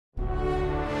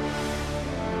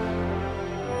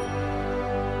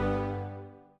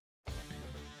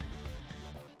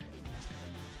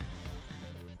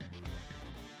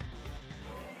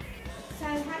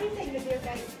do you think the Bill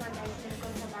Gates Foundation is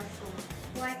going to help our school?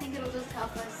 Well, I think it'll just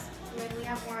help us when we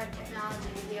have more technology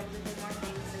to be able to do more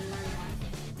things and learn more.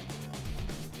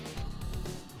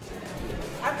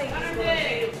 I think it's going to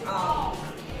give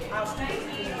our students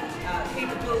the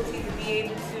capability to be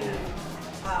able to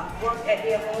work at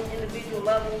their own individual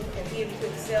levels and be able to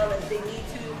excel as they need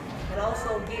to, and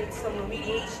also get some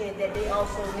remediation that they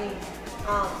also need.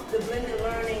 The blended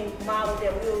learning model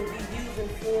that we'll be using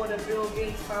for the Bill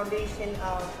Gates Foundation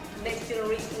Next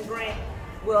Generation Grant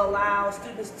will allow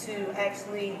students to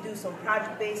actually do some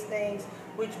project-based things,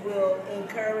 which will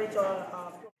encourage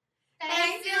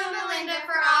Thanks, Bill and Melinda,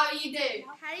 for all you do.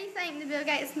 How do you think the Bill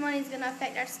Gates money is going to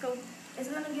affect our school? It's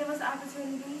going to give us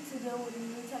opportunity to deal with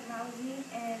new technology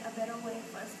and a better way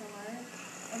for us to learn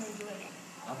and enjoy it.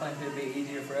 I think it'll be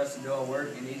easier for us to do our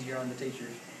work and easier on the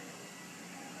teachers.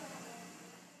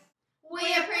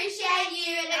 We appreciate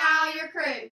you and all your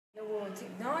crew. Well,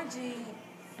 technology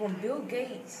from Bill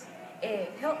Gates,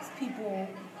 it helps people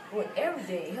with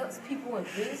everything. It helps people in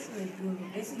business,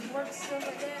 doing business work and stuff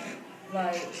like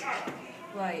that.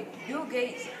 Like Bill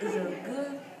Gates is a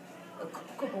good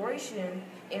corporation,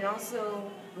 and also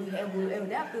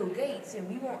without Bill Gates, and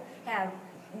we won't have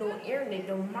no internet,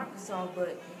 no Microsoft,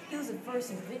 but he was the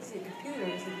first invented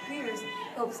computers. The computers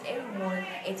helps everyone,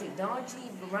 and technology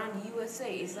around the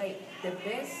USA is like the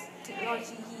best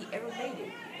technology he ever made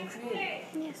it and created.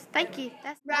 Yes, thank you.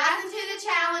 Rising to the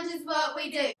challenge is what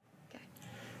we do.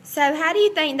 So how do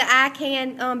you think the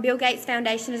ICANN Bill Gates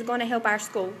Foundation is going to help our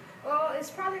school? Well, it's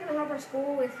probably going to help our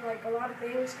school with like a lot of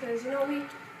things, because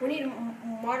we need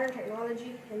modern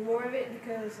technology and more of it,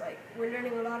 because like we're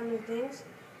learning a lot of new things.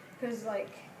 Because like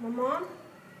my mom,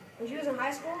 when she was in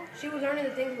high school, she was learning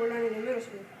the things we're learning in middle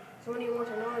school. So we need more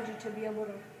technology to be able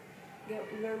to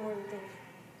learn more of the things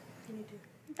we need to.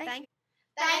 Thank you.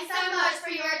 Thanks so much for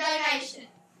your donation.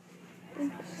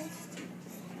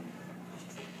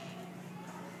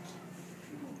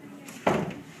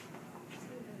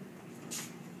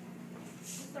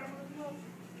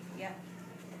 Yeah.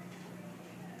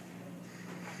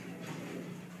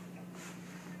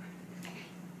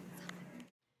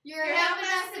 You're helping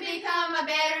us to become a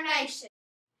better nation.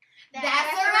 That's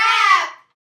a wrap.